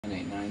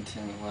8, 9,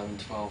 10, 11,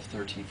 12,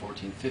 13,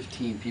 14,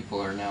 15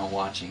 people are now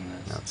watching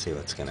this. Let's see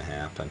what's going to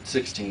happen.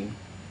 16.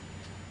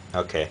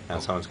 Okay, now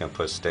someone's going to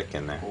put a stick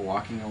in there. We're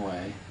walking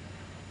away.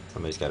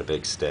 Somebody's got a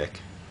big stick.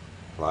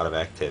 A lot of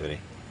activity.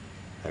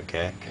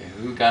 Okay. Okay,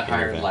 who got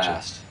hired Intervention.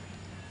 last?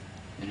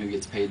 And who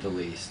gets paid the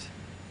least?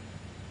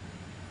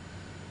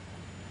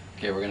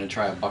 Okay, we're going to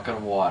try a bucket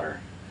of water.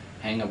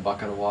 Hang a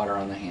bucket of water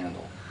on the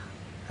handle.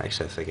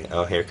 Actually, I think.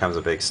 Oh, here comes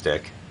a big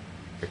stick.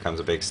 Here comes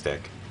a big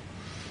stick.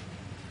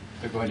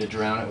 They're going to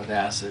drown it with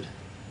acid.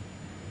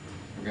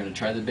 We're going to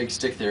try the big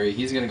stick theory.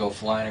 He's going to go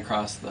flying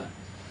across the...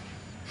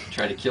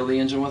 Try to kill the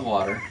engine with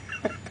water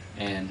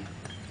and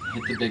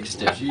hit the big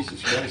stick.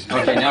 Jesus Christ.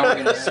 Okay, now we're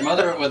going to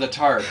smother it with a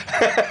tarp.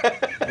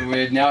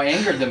 We've now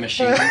angered the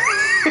machine.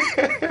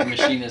 The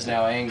machine is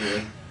now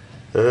angry.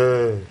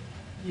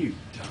 You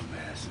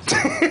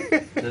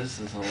dumbasses. This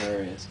is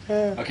hilarious.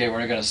 Okay,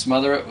 we're going to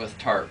smother it with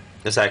tarp.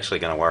 This is actually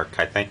going to work,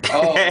 I think.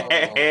 Oh,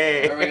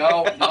 there we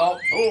go. No.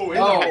 Oh, in the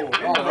No. hole. In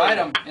Oh, the right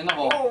hole. him in the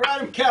hole. Oh,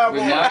 right him, cowboy.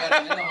 We've now got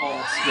him in the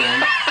hole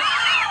spin.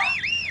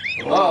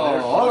 Oh,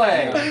 Oh,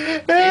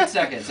 they're ole. 8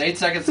 seconds. 8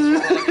 seconds is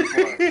what we're looking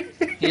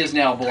for. He is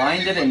now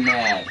blinded and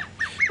mad.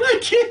 I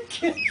can't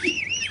get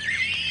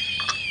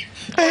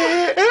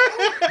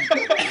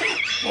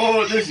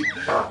Oh, this is...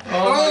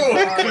 Oh,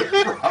 my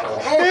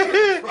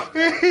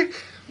God.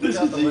 This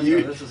got is the the window.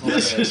 you. This is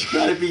This hilarious. has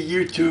got to be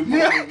YouTube.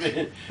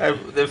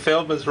 The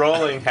film is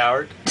rolling,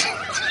 Howard.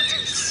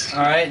 All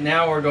right,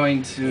 now we're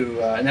going to,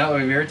 now that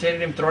we've irritated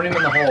him, thrown him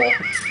in the hole,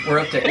 we're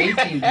up to 18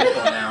 people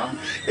now.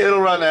 It'll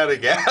run out of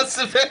gas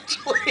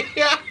eventually.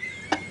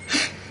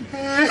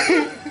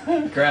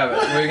 Grab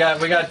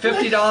it. We got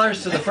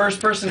 $50 to the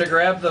first person to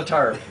grab the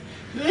tarp.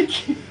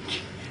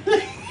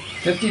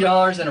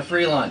 $50 and a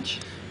free lunch.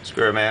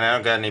 Screw it, man. I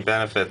don't got any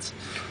benefits.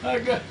 I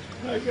got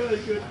a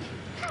good...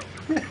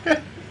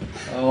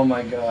 Oh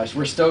my gosh,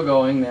 we're still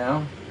going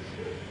now.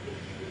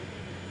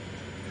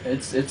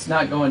 It's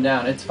not going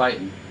down, it's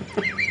fighting.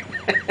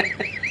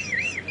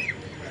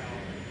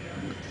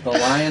 The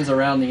lions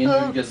around the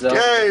injured gazelle.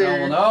 Okay.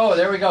 Gazelle. No,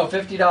 there we go,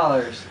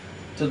 $50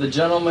 to the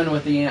gentleman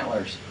with the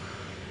antlers.